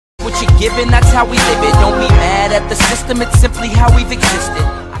what you're given, that's how we live it. Don't be mad at the system, it's simply how we've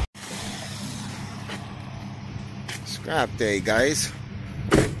existed. Scrap day, guys.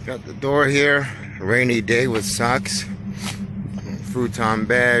 Got the door here. Rainy day with socks. Futon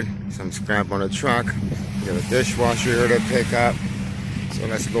bed. Some scrap on the truck. Got a dishwasher here to pick up. So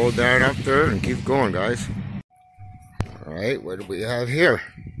let's go down up there and keep going, guys. Alright, what do we have here?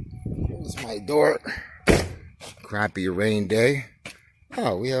 Here's my door. Crappy rain day.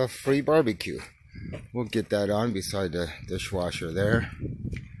 Oh, we have free barbecue. We'll get that on beside the dishwasher there.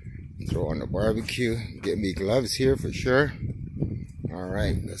 Throw on the barbecue. Get me gloves here for sure.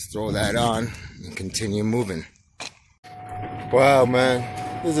 Alright, let's throw that on and continue moving. Wow,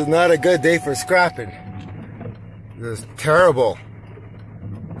 man. This is not a good day for scrapping. This is terrible.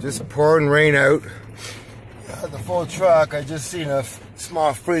 Just pouring rain out. The full truck, I just seen a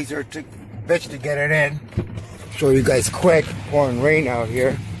small freezer. Took bitch to get it in. Show you guys quick. Pouring rain out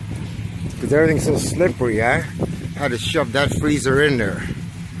here. Because everything's so slippery, huh? Had to shove that freezer in there.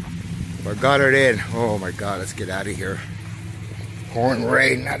 But got it in. Oh my god, let's get out of here. Pouring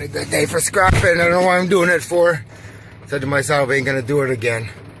rain, not a good day for scrapping. I don't know what I'm doing it for. Said to myself, I ain't gonna do it again.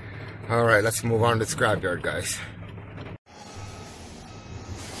 Alright, let's move on to the scrapyard, guys.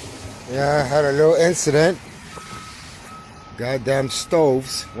 Yeah, I had a little incident. Goddamn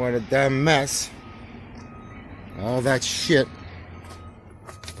stoves. What a damn mess. All that shit.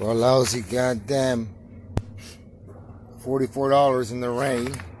 For a lousy goddamn $44 in the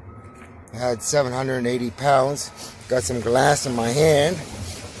rain. I had 780 pounds. Got some glass in my hand.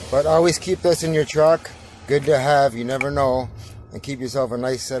 But always keep this in your truck. Good to have, you never know. And keep yourself a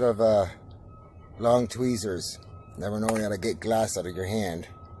nice set of long tweezers. Never know when you gotta get glass out of your hand.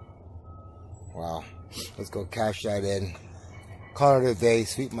 Wow. Let's go cash that in. Call it a day.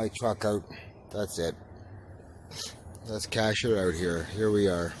 Sweep my truck out. That's it. Let's cash it out here. Here we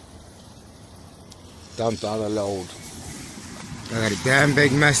are. Dumped all the load. I got a damn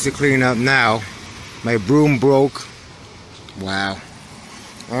big mess to clean up now. My broom broke. Wow.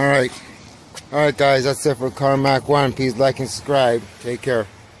 Alright. Alright guys, that's it for Carmack 1. Please like and subscribe. Take care.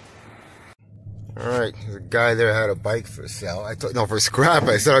 Alright, there's a guy there had a bike for sale. No, for scrap.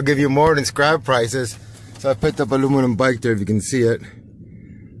 I said I'll give you more than scrap prices. So I picked up an aluminum bike there if you can see it.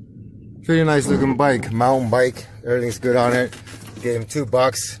 Pretty nice looking bike. Mountain bike. Everything's good on it. Gave him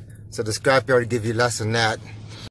 $2. So the scrapyard will give you less than that.